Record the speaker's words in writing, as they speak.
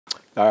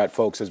All right,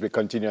 folks, as we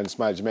continue on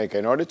Smile Jamaica,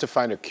 in order to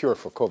find a cure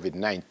for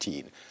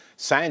COVID-19,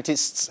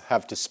 scientists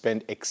have to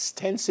spend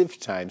extensive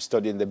time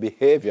studying the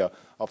behavior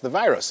of the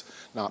virus.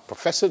 Now,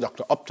 Professor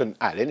Dr. Upton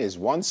is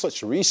one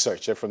such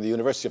researcher from the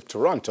University of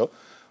Toronto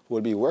who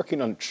will be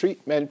working on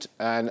treatment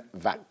and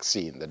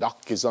vaccine. The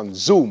doc is on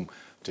Zoom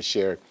to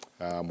share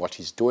what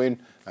he's doing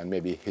and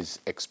maybe his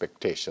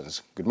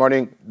expectations. Good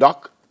morning,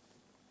 Doc.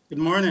 Good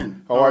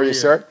morning. How are you,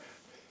 sir?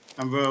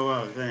 I'm very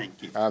well,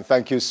 thank you.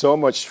 Thank you so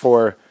much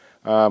for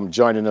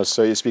joining us.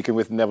 So you're speaking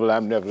with Neville.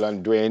 I'm Neville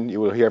and Dwayne. You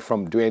will hear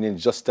from Dwayne in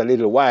just a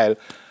little while.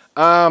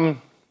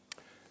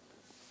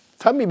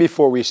 Tell me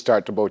before we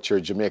start about your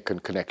Jamaican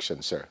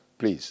connection, sir,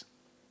 please.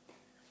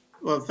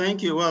 Well,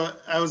 thank you. Well,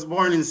 I was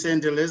born in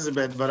St.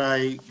 Elizabeth, but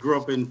I grew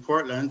up in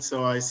Portland,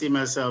 so I see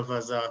myself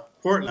as a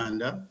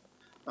Portlander.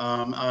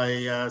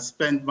 I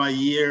spent my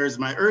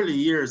early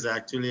years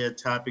actually at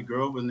Happy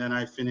Grove, and then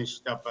I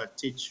finished up at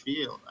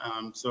Titchfield.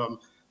 So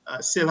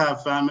I still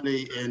have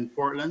family in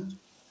Portland.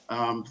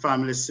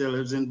 Family still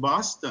lives in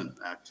Boston,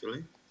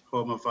 actually,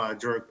 home of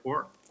jerk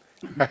pork.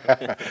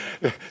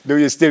 Do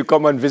you still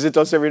come and visit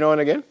us every now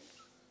and again?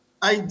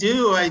 I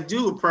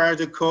do. Prior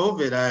to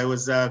COVID, I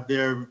was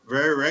there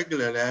very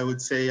regularly. I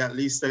would say at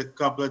least a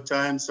couple of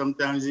times,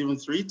 sometimes even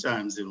 3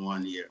 times in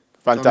 1 year.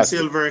 Fantastic.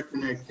 So I'm still very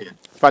connected.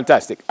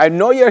 Fantastic. I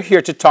know you're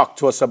here to talk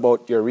to us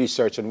about your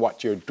research and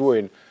what you're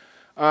doing.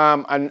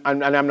 And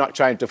I'm not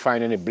trying to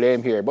find any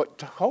blame here,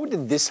 but how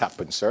did this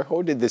happen, sir?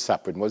 How did this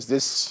happen? Was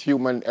this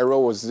human error?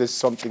 Was this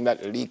something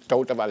that leaked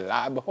out of a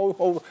lab?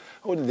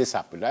 How did this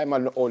happen? I'm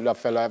an older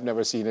fellow. I've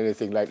never seen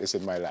anything like this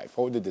in my life.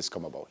 How did this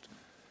come about?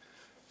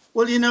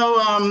 Well, you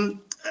know,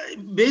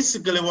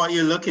 basically what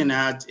you're looking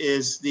at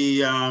is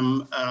the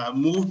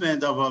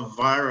movement of a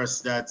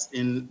virus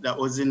that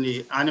was in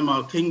the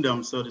animal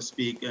kingdom, so to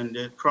speak, and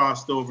it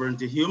crossed over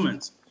into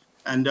humans.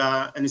 And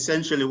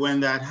essentially when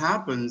that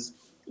happens,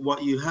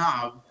 what you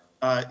have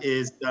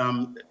is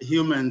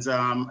humans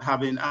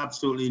having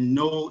absolutely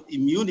no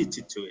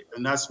immunity to it.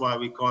 And that's why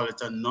we call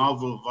it a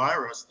novel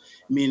virus,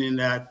 meaning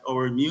that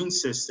our immune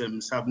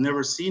systems have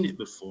never seen it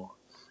before.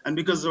 And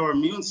because our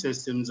immune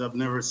systems have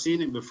never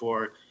seen it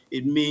before,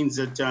 it means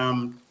that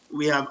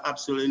we have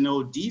absolutely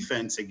no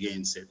defense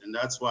against it. And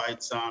that's why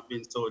it's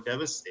been so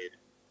devastating.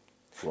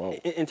 Wow.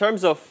 In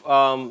terms of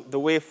the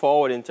way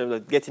forward, in terms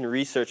of getting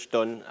research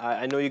done,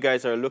 I know you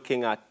guys are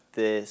looking at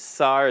the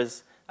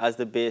SARS as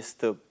the base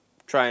to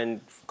try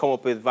and come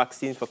up with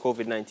vaccines for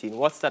COVID-19.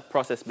 What's that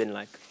process been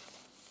like?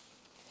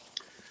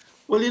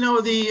 Well, you know,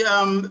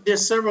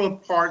 there's several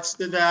parts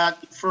to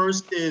that.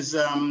 First is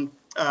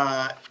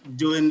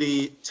doing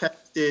the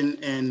testing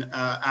in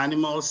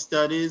animal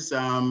studies.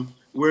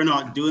 We're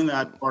not doing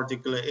that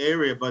particular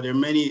area, but there are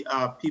many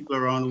people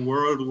around the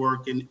world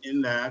working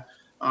in that.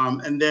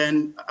 And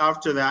then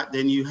after that,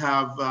 then you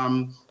have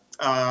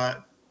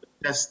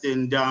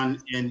testing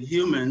done in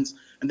humans.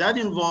 And that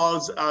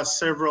involves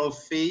several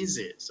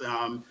phases.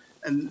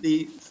 And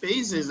the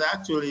phases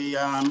actually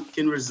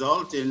can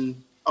result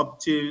in up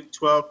to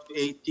 12 to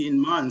 18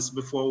 months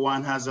before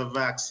one has a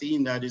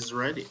vaccine that is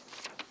ready.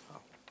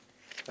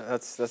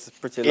 That's a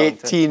pretty long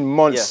time. 18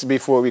 months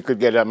before we could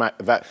get a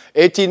vaccine.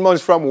 18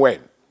 months from when?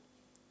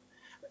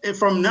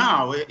 From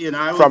now, you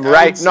know. From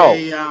right now?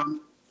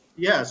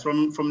 Yes,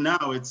 from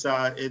now.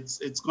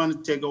 It's going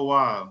to take a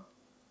while.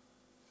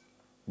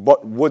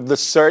 But would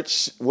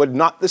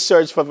not the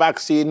search for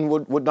vaccine,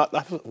 would not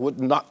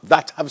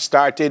that have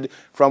started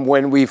from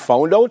when we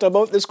found out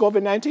about this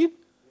COVID-19?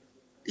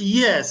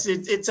 Yes,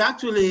 it's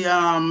actually,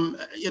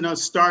 you know,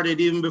 started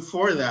even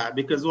before that,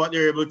 because what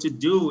they're able to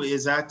do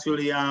is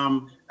actually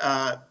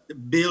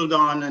build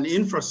on an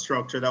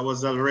infrastructure that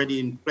was already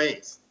in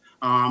place.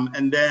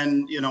 And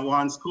then, you know,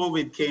 once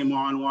COVID came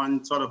on,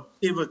 one sort of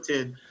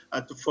pivoted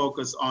to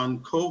focus on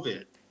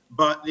COVID.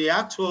 But the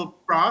actual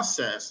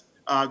process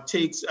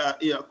takes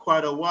you know,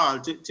 quite a while.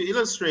 To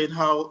illustrate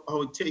how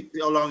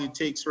long it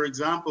takes, for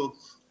example,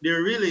 there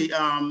are really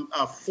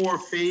 4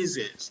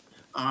 phases.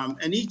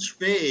 And each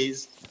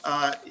phase,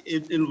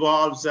 it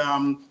involves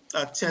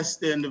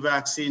testing the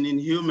vaccine in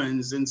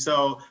humans. And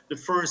so the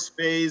first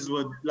phase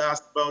would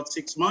last about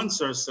 6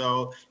 months or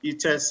so. You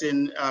test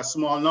in a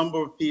small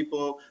number of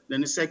people.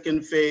 Then the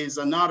second phase,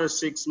 another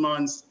 6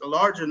 months, a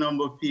larger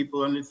number of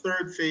people. And the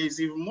third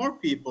phase, even more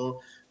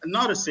people,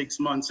 another 6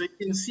 months. So you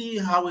can see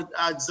how it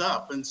adds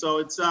up. And so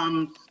it's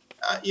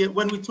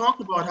when we talk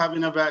about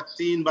having a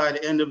vaccine by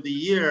the end of the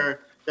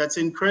year, that's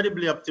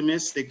incredibly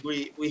optimistic.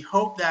 We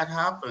hope that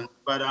happens,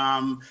 but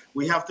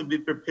we have to be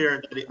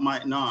prepared that it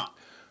might not.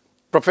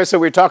 Professor,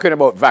 we're talking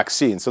about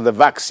vaccine. So the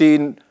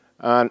vaccine,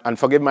 and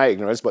forgive my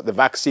ignorance, but the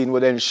vaccine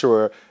would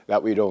ensure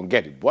that we don't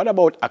get it. What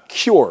about a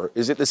cure?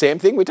 Is it the same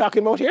thing we're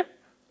talking about here?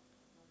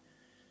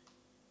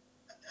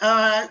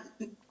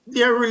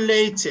 They're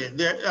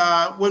related.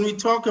 When we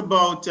talk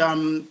about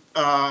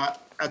a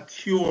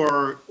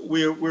cure,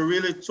 we're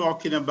really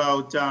talking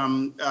about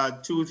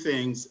 2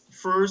 things.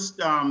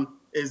 First,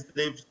 is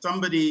if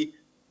somebody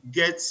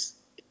gets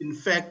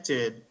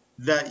infected,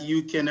 that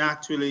you can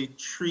actually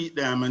treat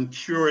them and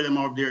cure them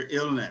of their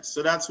illness.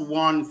 So that's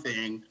one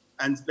thing.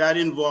 And that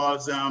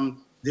involves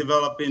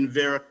developing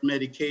various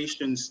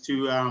medications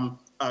to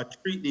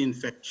treat the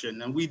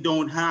infection. And we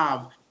don't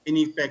have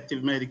any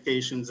effective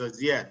medications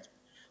as yet.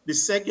 The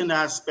second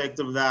aspect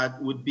of that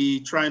would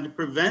be trying to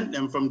prevent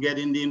them from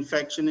getting the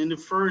infection in the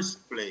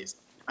first place.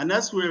 And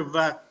that's where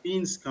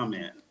vaccines come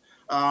in.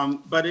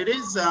 But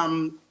it's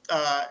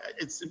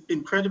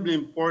incredibly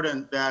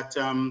important that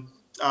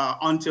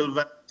until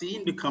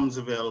vaccine becomes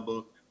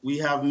available, we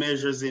have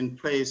measures in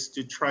place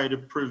to try to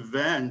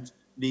prevent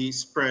the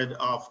spread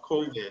of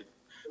COVID.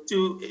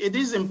 It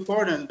is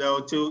important, though,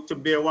 to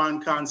bear one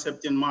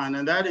concept in mind,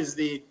 and that is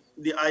the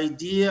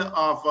idea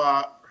of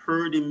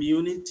herd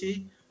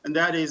immunity, and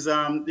that is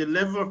the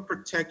level of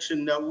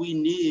protection that we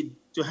need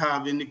to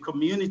have in the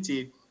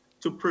community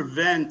to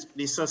prevent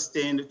the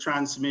sustained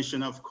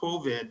transmission of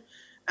COVID.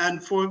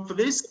 And for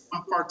this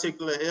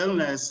particular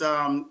illness,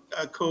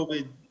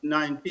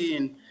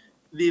 COVID-19,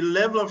 the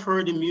level of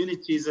herd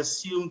immunity is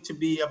assumed to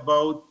be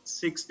about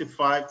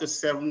 65 to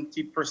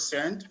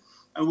 70%.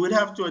 And we'd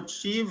have to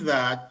achieve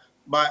that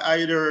by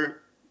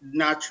either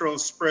natural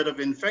spread of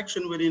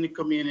infection within the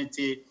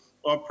community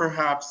or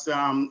perhaps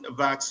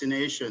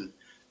vaccination.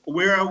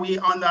 Where are we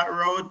on that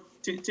road?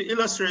 To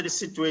illustrate the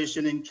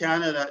situation in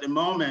Canada at the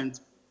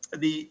moment,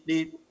 the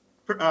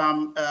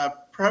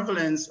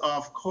prevalence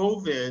of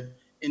COVID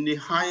in the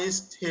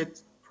highest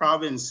hit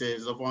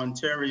provinces of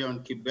Ontario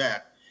and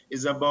Quebec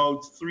is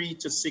about 3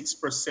 to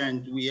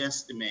 6%, we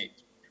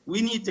estimate.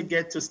 We need to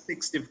get to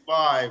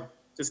 65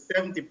 to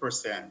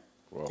 70%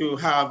 to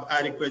have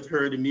adequate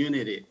herd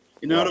immunity.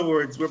 In other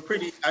words,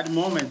 at the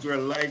moment, we're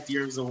light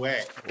years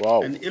away.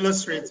 And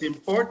illustrates the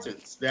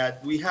importance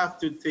that we have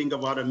to think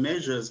of other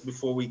measures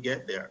before we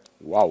get there.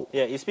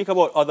 Yeah, you speak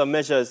about other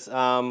measures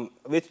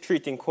with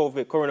treating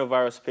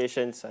coronavirus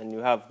patients, and you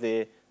have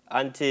the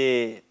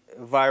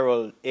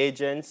antiviral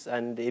agents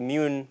and the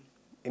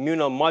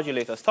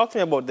immunomodulators. Talk to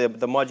me about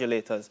the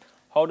modulators.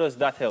 How does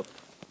that help?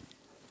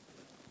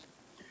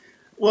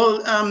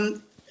 Well,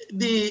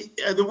 the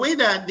way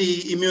that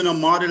the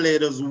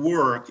immunomodulators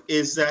work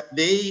is that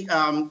they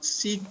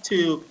seek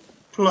to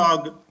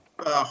plug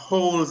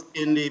holes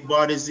in the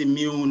body's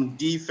immune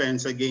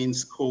defense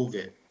against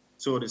COVID,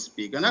 so to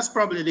speak. And that's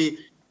probably the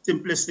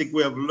simplistic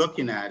way of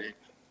looking at it.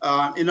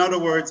 In other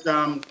words,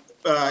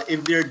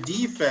 if there are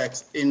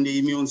defects in the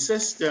immune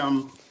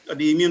system,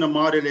 the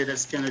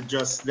immunomodulators can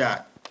adjust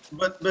that.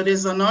 But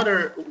there's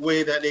another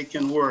way that they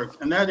can work,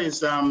 and that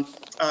is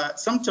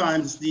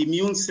sometimes the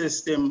immune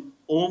system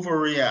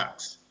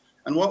overreacts.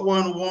 And what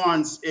one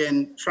wants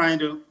in trying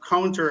to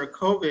counter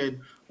COVID,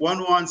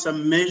 one wants a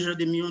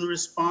measured immune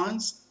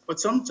response, but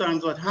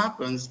sometimes what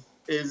happens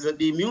is that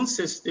the immune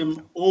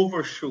system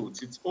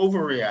overshoots, it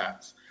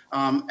overreacts.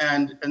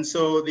 And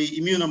so the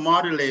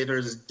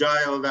immunomodulators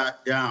dial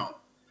that down.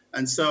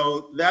 And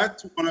so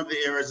that's one of the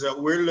areas that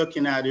we're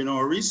looking at in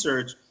our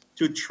research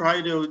to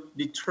try to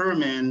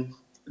determine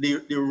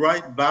the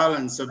right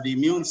balance of the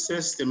immune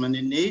system and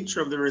the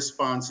nature of the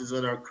responses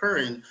that are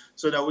occurring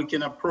so that we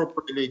can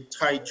appropriately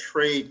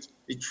titrate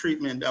the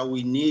treatment that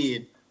we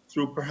need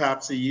through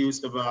perhaps the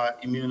use of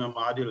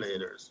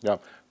immunomodulators. Yeah.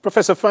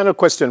 Professor, final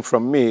question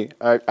from me.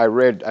 I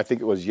read, I think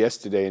it was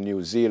yesterday in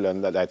New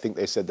Zealand, that I think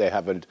they said they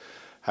haven't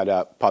had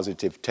a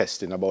positive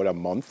test in about a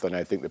month, and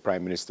I think the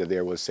Prime Minister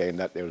there was saying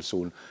that they'll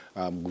soon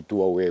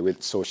do away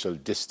with social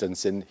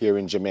distancing. Here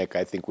in Jamaica,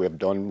 I think we have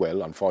done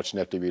well.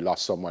 Unfortunately, we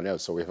lost someone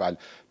else, so we've had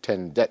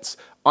 10 deaths.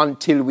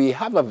 Until we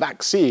have a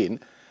vaccine,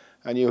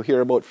 and you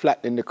hear about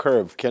flattening the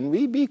curve, can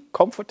we be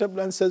comfortable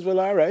and say, well,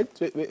 all right,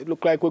 it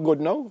look like we're good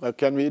now?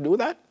 Can we do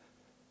that?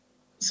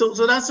 So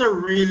that's a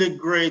really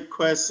great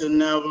question,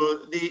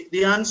 Neville.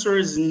 The answer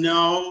is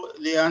no.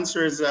 The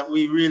answer is that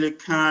we really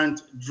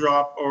can't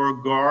drop our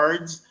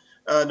guards.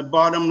 The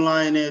bottom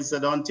line is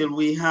that until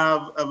we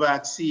have a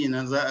vaccine,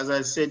 as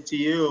I said to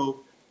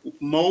you,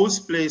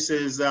 most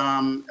places,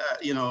 around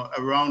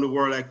the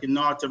world, like in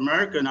North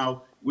America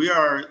now, we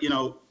are,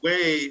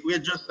 we're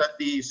just at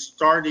the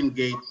starting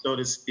gate, so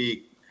to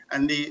speak.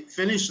 And the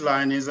finish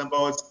line is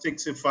about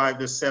 65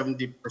 to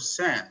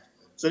 70%.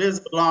 So there's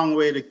a long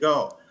way to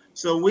go.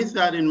 So with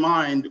that in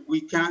mind,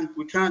 we can't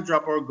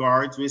drop our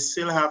guards. We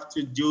still have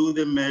to do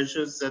the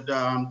measures that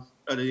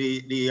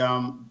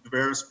the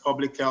various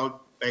public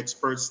health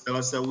experts tell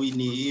us that we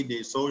need: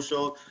 the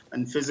social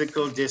and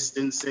physical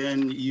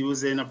distancing,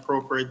 using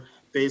appropriate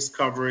face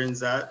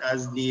coverings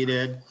as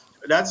needed.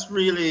 That's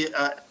really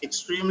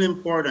extremely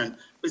important.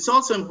 It's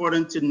also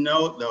important to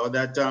note, though,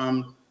 that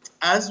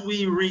as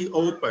we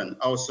reopen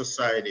our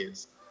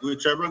societies,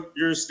 whichever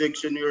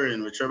jurisdiction you're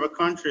in, whichever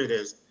country it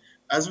is,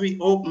 as we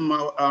reopen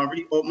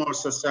our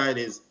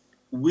societies,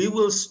 we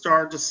will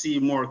start to see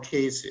more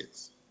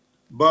cases.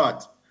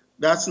 But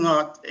that's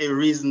not a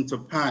reason to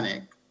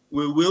panic.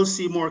 We will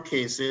see more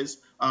cases.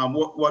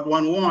 What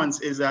one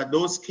wants is that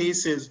those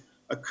cases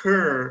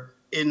occur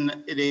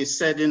in a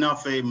setting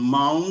of a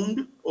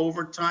mound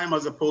over time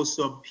as opposed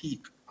to a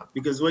peak.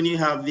 Because when you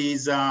have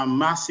these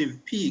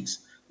massive peaks,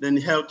 then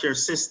the healthcare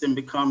system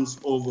becomes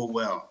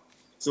overwhelmed.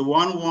 So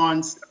one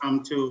wants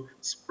to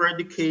spread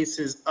the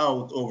cases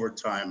out over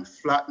time,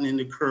 flattening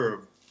the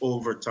curve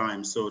over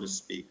time, so to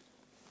speak.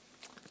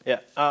 Yeah.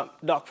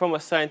 Doc, from a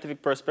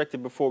scientific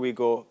perspective, before we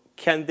go,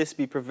 can this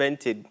be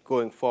prevented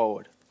going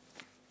forward?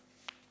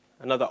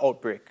 Another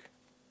outbreak?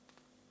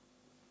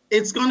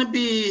 It's going to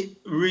be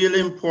really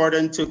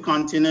important to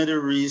continue the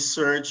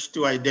research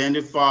to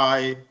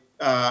identify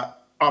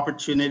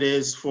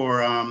opportunities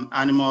for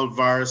animal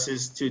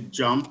viruses to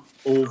jump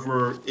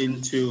over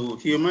into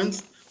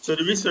humans. So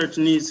the research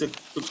needs to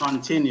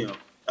continue.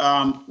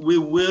 We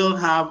will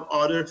have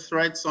other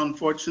threats,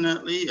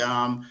 unfortunately.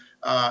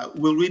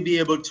 Will we be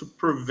able to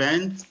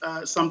prevent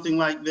something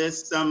like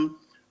this?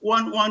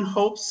 One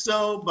hopes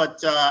so,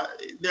 but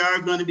there are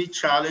going to be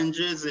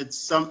challenges.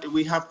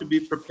 We have to be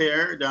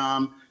prepared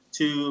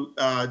to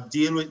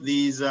deal with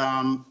these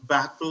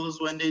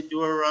battles when they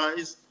do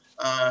arise.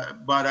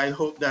 But I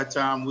hope that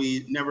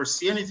we never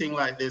see anything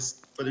like this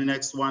for the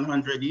next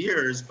 100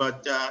 years,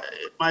 but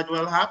it might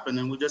well happen,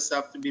 and we just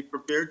have to be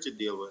prepared to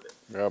deal with it.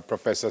 Well,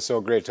 Professor,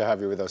 so great to have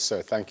you with us,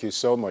 sir. Thank you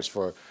so much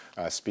for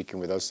speaking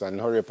with us,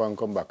 and hurry up and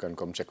come back and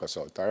come check us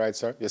out. All right,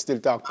 sir? You still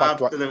talk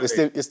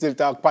you still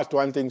talk part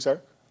one thing, sir?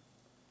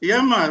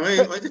 Yeah, man.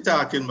 What are you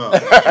talking about?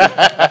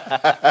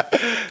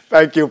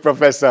 Thank you,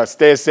 Professor.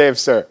 Stay safe,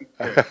 sir.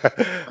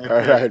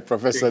 All right,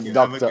 Professor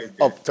Dr.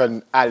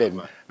 Upton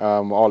Allen,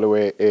 all the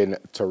way in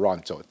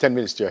Toronto. 10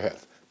 minutes to your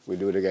health. We'll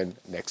do it again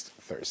next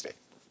Thursday.